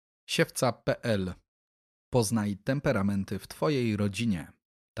Siewca.pl. Poznaj temperamenty w Twojej rodzinie.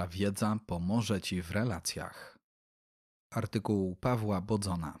 Ta wiedza pomoże Ci w relacjach. Artykuł Pawła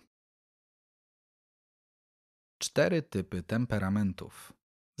Bodzona. 4 typy temperamentów.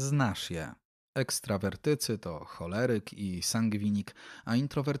 Znasz je. Ekstrawertycy to choleryk i sangwinik, a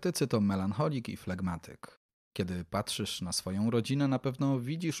introwertycy to melancholik i flegmatyk. Kiedy patrzysz na swoją rodzinę, na pewno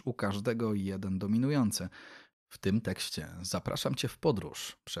widzisz u każdego jeden dominujący. W tym tekście zapraszam Cię w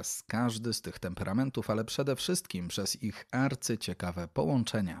podróż przez każdy z tych temperamentów, ale przede wszystkim przez ich arcyciekawe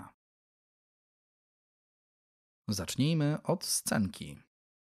połączenia. Zacznijmy od scenki.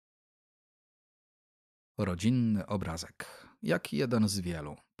 Rodzinny obrazek. Jak jeden z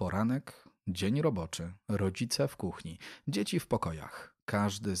wielu. Poranek, dzień roboczy, rodzice w kuchni, dzieci w pokojach.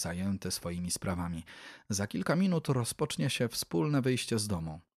 Każdy zajęty swoimi sprawami. Za kilka minut rozpocznie się wspólne wyjście z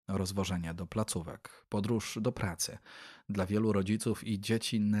domu. Rozwożenie do placówek, podróż do pracy. Dla wielu rodziców i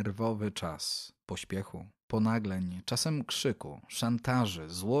dzieci nerwowy czas pośpiechu, ponagleń, czasem krzyku, szantaży,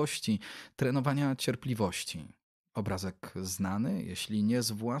 złości, trenowania cierpliwości. Obrazek znany, jeśli nie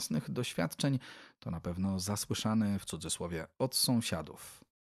z własnych doświadczeń, to na pewno zasłyszany w cudzysłowie od sąsiadów.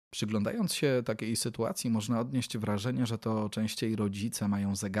 Przyglądając się takiej sytuacji, można odnieść wrażenie, że to częściej rodzice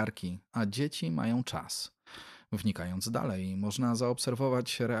mają zegarki, a dzieci mają czas. Wnikając dalej, można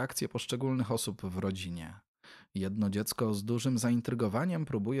zaobserwować reakcje poszczególnych osób w rodzinie. Jedno dziecko z dużym zaintrygowaniem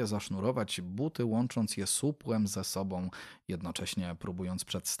próbuje zasznurować buty, łącząc je supłem ze sobą, jednocześnie próbując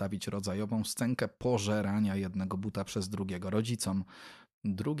przedstawić rodzajową scenkę pożerania jednego buta przez drugiego rodzicom.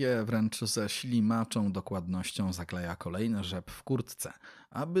 Drugie wręcz ze ślimaczą dokładnością zakleja kolejny rzep w kurtce,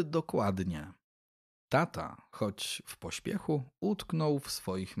 aby dokładnie. Tata, choć w pośpiechu, utknął w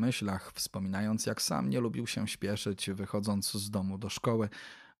swoich myślach, wspominając, jak sam nie lubił się śpieszyć, wychodząc z domu do szkoły,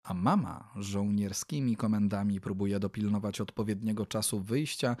 a mama żołnierskimi komendami próbuje dopilnować odpowiedniego czasu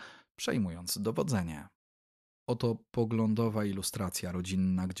wyjścia, przejmując dowodzenie. Oto poglądowa ilustracja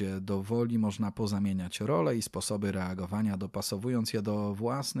rodzinna, gdzie dowoli można pozamieniać role i sposoby reagowania, dopasowując je do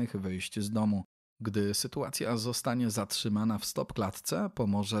własnych wyjść z domu. Gdy sytuacja zostanie zatrzymana w stopklatce,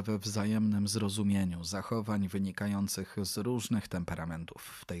 pomoże we wzajemnym zrozumieniu zachowań wynikających z różnych temperamentów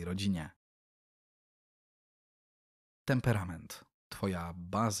w tej rodzinie. Temperament. Twoja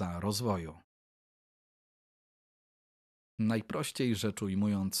baza rozwoju. Najprościej rzecz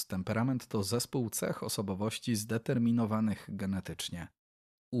ujmując, temperament to zespół cech osobowości zdeterminowanych genetycznie.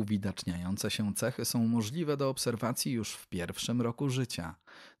 Uwidaczniające się cechy są możliwe do obserwacji już w pierwszym roku życia.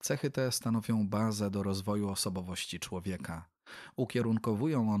 Cechy te stanowią bazę do rozwoju osobowości człowieka.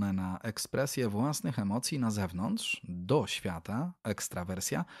 Ukierunkowują one na ekspresję własnych emocji na zewnątrz, do świata,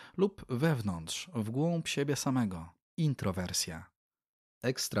 ekstrawersja, lub wewnątrz, w głąb siebie samego, introwersja.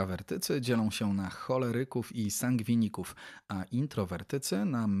 Ekstrawertycy dzielą się na choleryków i sangwiników, a introwertycy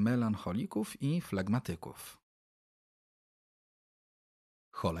na melancholików i flegmatyków.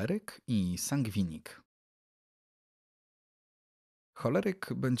 Choleryk i sangwinik.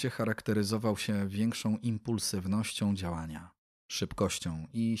 Choleryk będzie charakteryzował się większą impulsywnością działania, szybkością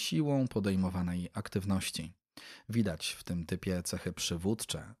i siłą podejmowanej aktywności. Widać w tym typie cechy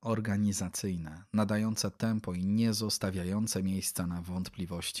przywódcze, organizacyjne, nadające tempo i nie zostawiające miejsca na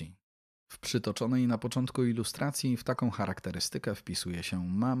wątpliwości. W przytoczonej na początku ilustracji w taką charakterystykę wpisuje się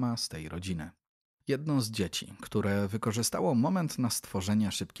mama z tej rodziny. Jedno z dzieci, które wykorzystało moment na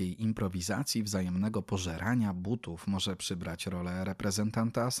stworzenie szybkiej improwizacji wzajemnego pożerania butów, może przybrać rolę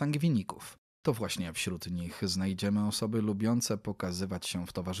reprezentanta sangwiników. To właśnie wśród nich znajdziemy osoby lubiące pokazywać się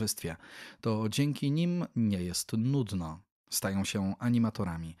w towarzystwie. To dzięki nim nie jest nudno. Stają się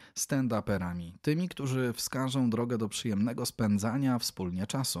animatorami, stand-uperami, tymi, którzy wskażą drogę do przyjemnego spędzania wspólnie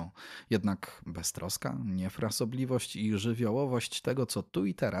czasu. Jednak beztroska, niefrasobliwość i żywiołowość tego, co tu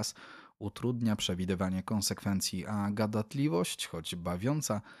i teraz, utrudnia przewidywanie konsekwencji, a gadatliwość, choć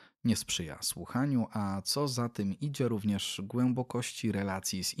bawiąca, nie sprzyja słuchaniu, a co za tym idzie również głębokości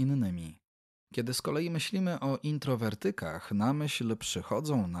relacji z innymi. Kiedy z kolei myślimy o introwertykach, na myśl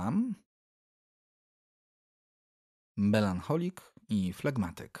przychodzą nam melancholik i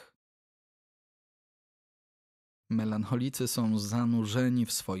flegmatyk. Melancholicy są zanurzeni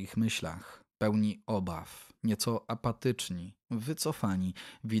w swoich myślach, pełni obaw, nieco apatyczni, wycofani,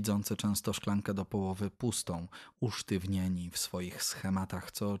 widzący często szklankę do połowy pustą, usztywnieni w swoich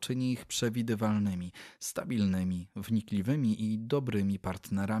schematach, co czyni ich przewidywalnymi, stabilnymi, wnikliwymi i dobrymi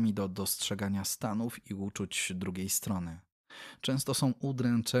partnerami do dostrzegania stanów i uczuć drugiej strony. Często są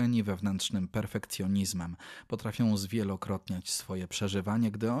udręczeni wewnętrznym perfekcjonizmem, potrafią zwielokrotniać swoje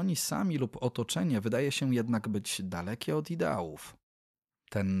przeżywanie, gdy oni sami lub otoczenie wydaje się jednak być dalekie od ideałów.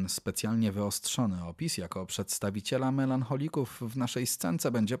 Ten specjalnie wyostrzony opis jako przedstawiciela melancholików w naszej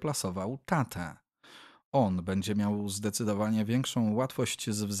scence będzie plasował tatę. On będzie miał zdecydowanie większą łatwość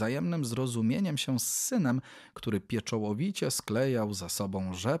z wzajemnym zrozumieniem się z synem, który pieczołowicie sklejał za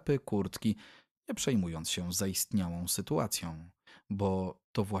sobą rzepy, kurtki, nie przejmując się zaistniałą sytuacją. Bo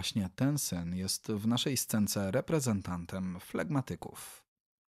to właśnie ten syn jest w naszej scence reprezentantem flegmatyków.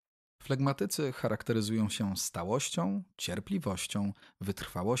 Flegmatycy charakteryzują się stałością, cierpliwością,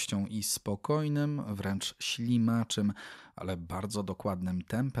 wytrwałością i spokojnym, wręcz ślimaczym, ale bardzo dokładnym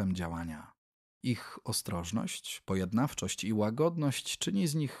tempem działania. Ich ostrożność, pojednawczość i łagodność czyni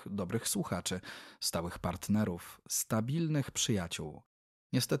z nich dobrych słuchaczy, stałych partnerów, stabilnych przyjaciół.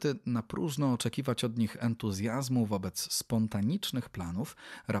 Niestety na próżno oczekiwać od nich entuzjazmu wobec spontanicznych planów,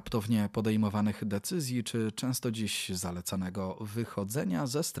 raptownie podejmowanych decyzji czy często dziś zalecanego wychodzenia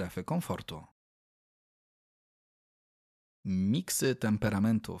ze strefy komfortu. Miksy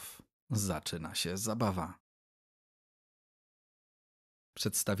temperamentów. Zaczyna się zabawa.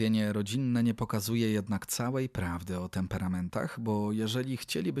 Przedstawienie rodzinne nie pokazuje jednak całej prawdy o temperamentach, bo jeżeli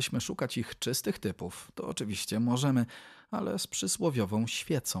chcielibyśmy szukać ich czystych typów, to oczywiście możemy, ale z przysłowiową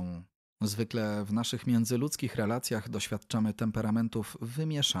świecą. Zwykle w naszych międzyludzkich relacjach doświadczamy temperamentów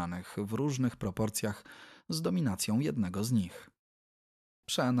wymieszanych w różnych proporcjach z dominacją jednego z nich.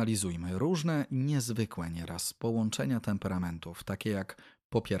 Przeanalizujmy różne, niezwykłe nieraz połączenia temperamentów, takie jak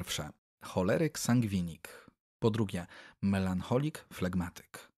po pierwsze choleryk sangwinik, po drugie melancholik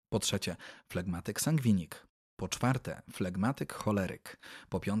flegmatyk, po trzecie flegmatyk sangwinik, po czwarte flegmatyk choleryk,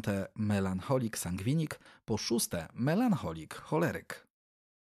 po piąte melancholik sangwinik, po szóste melancholik choleryk.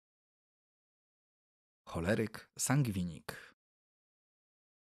 Choleryk sangwinik.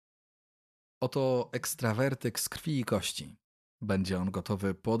 Oto ekstrawertyk z krwi i kości. Będzie on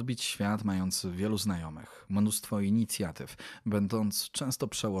gotowy podbić świat, mając wielu znajomych, mnóstwo inicjatyw, będąc często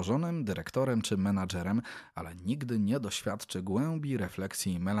przełożonym, dyrektorem czy menadżerem, ale nigdy nie doświadczy głębi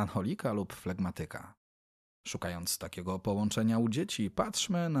refleksji melancholika lub flegmatyka. Szukając takiego połączenia u dzieci,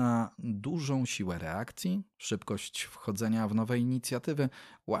 patrzmy na dużą siłę reakcji, szybkość wchodzenia w nowe inicjatywy,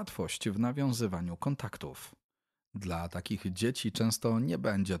 łatwość w nawiązywaniu kontaktów. Dla takich dzieci często nie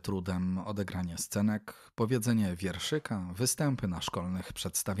będzie trudem odegranie scenek, powiedzenie wierszyka, występy na szkolnych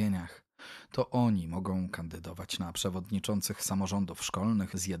przedstawieniach. To oni mogą kandydować na przewodniczących samorządów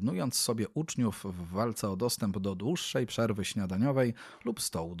szkolnych, zjednując sobie uczniów w walce o dostęp do dłuższej przerwy śniadaniowej lub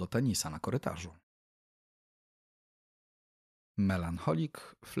stołu do tenisa na korytarzu.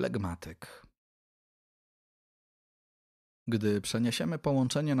 Melancholik, flegmatyk. Gdy przeniesiemy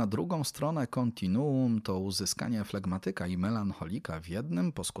połączenie na drugą stronę kontinuum, to uzyskanie flegmatyka i melancholika w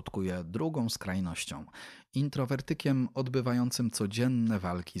jednym poskutkuje drugą skrajnością, introwertykiem odbywającym codzienne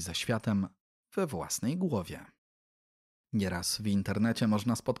walki ze światem we własnej głowie. Nieraz w internecie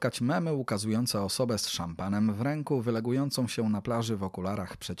można spotkać memy ukazujące osobę z szampanem w ręku, wylegującą się na plaży w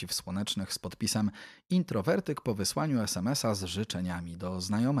okularach przeciwsłonecznych z podpisem „Introwertyk po wysłaniu SMS-a z życzeniami do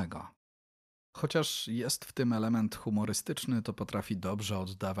znajomego”. Chociaż jest w tym element humorystyczny, to potrafi dobrze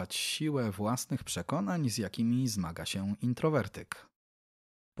oddawać siłę własnych przekonań, z jakimi zmaga się introwertyk.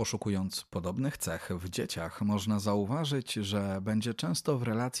 Poszukując podobnych cech w dzieciach, można zauważyć, że będzie często w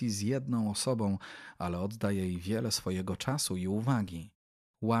relacji z jedną osobą, ale odda jej wiele swojego czasu i uwagi.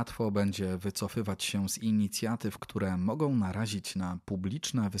 Łatwo będzie wycofywać się z inicjatyw, które mogą narazić na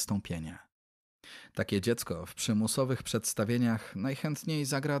publiczne wystąpienie. Takie dziecko w przymusowych przedstawieniach najchętniej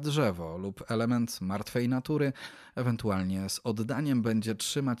zagra drzewo lub element martwej natury, ewentualnie z oddaniem będzie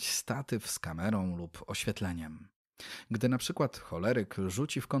trzymać statyw z kamerą lub oświetleniem. Gdy na przykład choleryk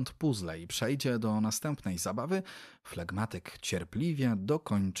rzuci w kąt puzzle i przejdzie do następnej zabawy, flegmatyk cierpliwie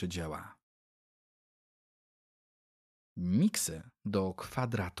dokończy dzieła. Miksy do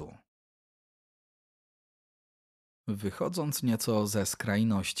kwadratu. Wychodząc nieco ze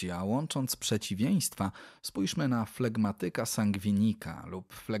skrajności, a łącząc przeciwieństwa, spójrzmy na flegmatyka sangwinika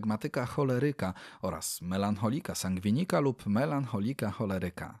lub flegmatyka choleryka oraz melancholika sangwinika lub melancholika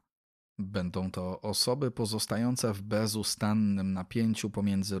choleryka. Będą to osoby pozostające w bezustannym napięciu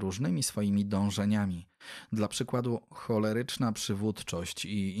pomiędzy różnymi swoimi dążeniami. Dla przykładu, choleryczna przywódczość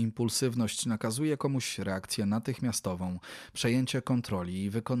i impulsywność nakazuje komuś reakcję natychmiastową, przejęcie kontroli i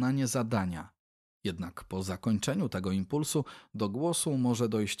wykonanie zadania. Jednak po zakończeniu tego impulsu do głosu może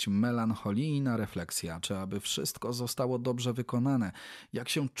dojść melancholijna refleksja, czy aby wszystko zostało dobrze wykonane, jak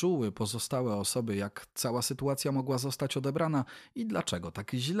się czuły pozostałe osoby, jak cała sytuacja mogła zostać odebrana i dlaczego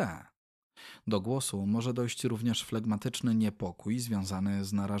tak źle. Do głosu może dojść również flegmatyczny niepokój związany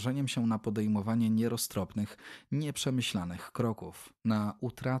z narażeniem się na podejmowanie nieroztropnych, nieprzemyślanych kroków, na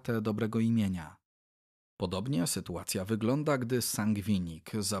utratę dobrego imienia. Podobnie sytuacja wygląda, gdy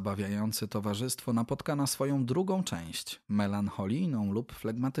sangwinik, zabawiający towarzystwo, napotka na swoją drugą część, melancholijną lub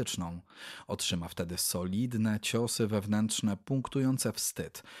flegmatyczną. Otrzyma wtedy solidne ciosy wewnętrzne, punktujące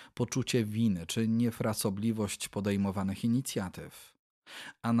wstyd, poczucie winy czy niefrasobliwość podejmowanych inicjatyw.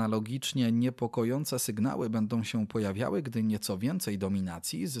 Analogicznie niepokojące sygnały będą się pojawiały, gdy nieco więcej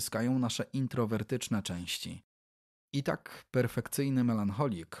dominacji zyskają nasze introwertyczne części. I tak perfekcyjny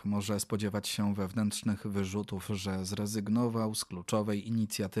melancholik może spodziewać się wewnętrznych wyrzutów, że zrezygnował z kluczowej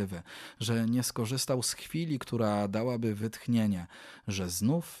inicjatywy, że nie skorzystał z chwili, która dałaby wytchnienie, że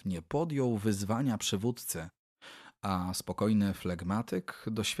znów nie podjął wyzwania przywódcy, a spokojny flegmatyk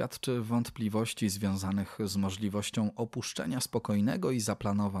doświadczy wątpliwości związanych z możliwością opuszczenia spokojnego i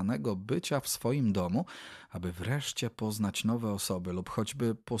zaplanowanego bycia w swoim domu, aby wreszcie poznać nowe osoby lub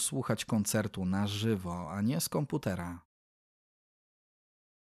choćby posłuchać koncertu na żywo, a nie z komputera.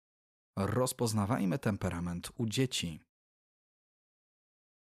 Rozpoznawajmy temperament u dzieci.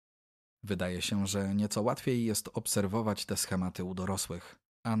 Wydaje się, że nieco łatwiej jest obserwować te schematy u dorosłych.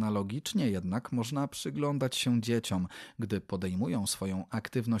 Analogicznie jednak można przyglądać się dzieciom, gdy podejmują swoją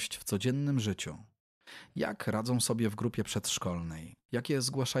aktywność w codziennym życiu. Jak radzą sobie w grupie przedszkolnej? Jakie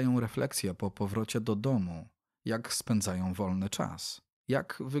zgłaszają refleksje po powrocie do domu? Jak spędzają wolny czas?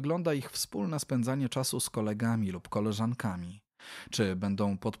 Jak wygląda ich wspólne spędzanie czasu z kolegami lub koleżankami? Czy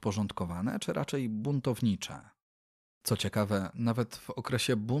będą podporządkowane, czy raczej buntownicze? Co ciekawe, nawet w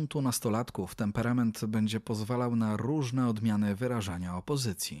okresie buntu nastolatków temperament będzie pozwalał na różne odmiany wyrażania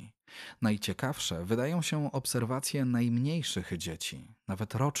opozycji. Najciekawsze wydają się obserwacje najmniejszych dzieci,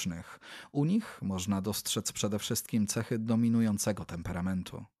 nawet rocznych. U nich można dostrzec przede wszystkim cechy dominującego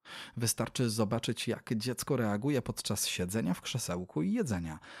temperamentu. Wystarczy zobaczyć, jak dziecko reaguje podczas siedzenia w krzesełku i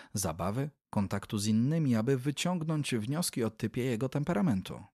jedzenia, zabawy, kontaktu z innymi, aby wyciągnąć wnioski o typie jego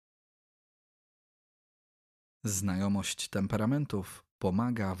temperamentu. Znajomość temperamentów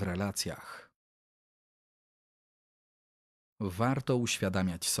pomaga w relacjach. Warto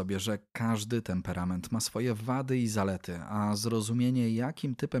uświadamiać sobie, że każdy temperament ma swoje wady i zalety, a zrozumienie,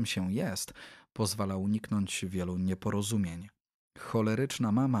 jakim typem się jest, pozwala uniknąć wielu nieporozumień.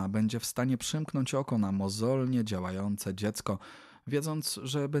 Choleryczna mama będzie w stanie przymknąć oko na mozolnie działające dziecko, wiedząc,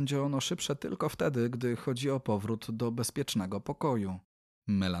 że będzie ono szybsze tylko wtedy, gdy chodzi o powrót do bezpiecznego pokoju.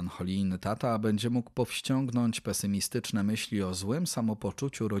 Melancholijny tata będzie mógł powściągnąć pesymistyczne myśli o złym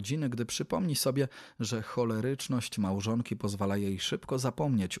samopoczuciu rodziny, gdy przypomni sobie, że choleryczność małżonki pozwala jej szybko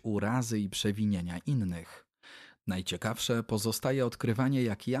zapomnieć urazy i przewinienia innych. Najciekawsze pozostaje odkrywanie,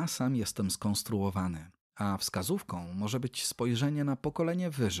 jak ja sam jestem skonstruowany, a wskazówką może być spojrzenie na pokolenie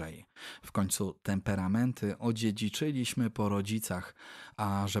wyżej. W końcu temperamenty odziedziczyliśmy po rodzicach,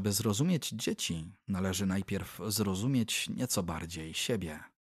 a żeby zrozumieć dzieci, należy najpierw zrozumieć nieco bardziej siebie.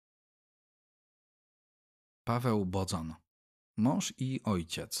 Paweł Bodzon, mąż i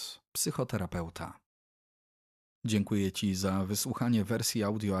ojciec, psychoterapeuta. Dziękuję Ci za wysłuchanie wersji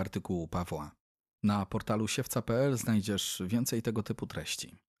audio artykułu Pawła. Na portalu siewca.pl znajdziesz więcej tego typu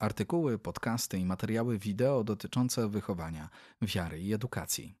treści. Artykuły, podcasty i materiały wideo dotyczące wychowania, wiary i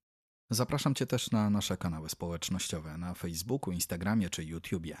edukacji. Zapraszam Cię też na nasze kanały społecznościowe na Facebooku, Instagramie czy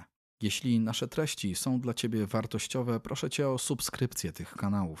YouTubie. Jeśli nasze treści są dla Ciebie wartościowe, proszę Cię o subskrypcję tych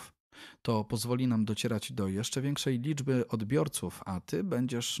kanałów. To pozwoli nam docierać do jeszcze większej liczby odbiorców, a Ty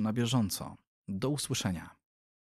będziesz na bieżąco. Do usłyszenia.